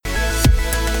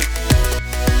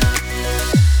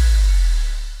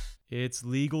It's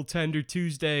Legal Tender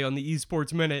Tuesday on the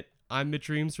Esports Minute. I'm Mitch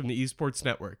Reams from the Esports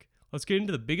Network. Let's get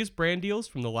into the biggest brand deals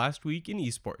from the last week in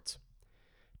esports.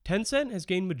 Tencent has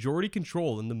gained majority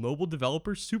control in the mobile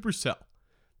developer Supercell.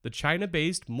 The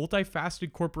China-based,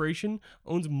 multifaceted corporation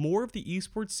owns more of the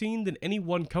esports scene than any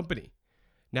one company.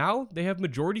 Now, they have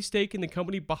majority stake in the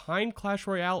company behind Clash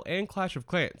Royale and Clash of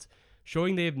Clans,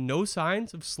 showing they have no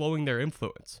signs of slowing their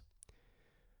influence.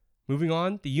 Moving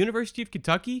on, the University of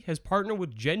Kentucky has partnered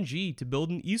with Gen.G to build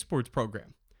an esports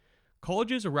program.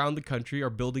 Colleges around the country are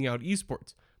building out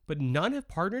esports, but none have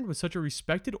partnered with such a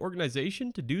respected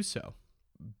organization to do so.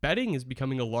 Betting is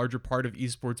becoming a larger part of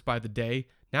esports by the day.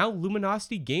 Now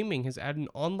Luminosity Gaming has added an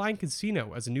online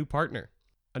casino as a new partner.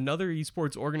 Another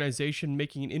esports organization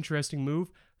making an interesting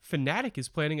move, Fnatic is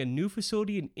planning a new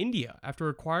facility in India after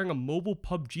acquiring a mobile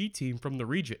PUBG team from the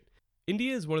region.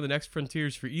 India is one of the next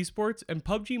frontiers for esports, and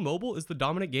PUBG Mobile is the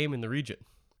dominant game in the region.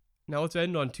 Now let's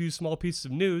end on two small pieces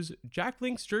of news. Jack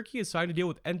Link's Jerky has signed a deal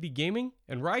with Envy Gaming,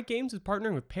 and Riot Games is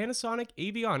partnering with Panasonic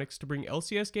Avionics to bring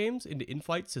LCS games into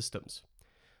in-flight systems.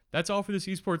 That's all for this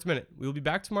Esports Minute. We will be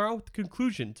back tomorrow with the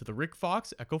conclusion to the Rick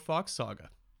Fox Echo Fox saga.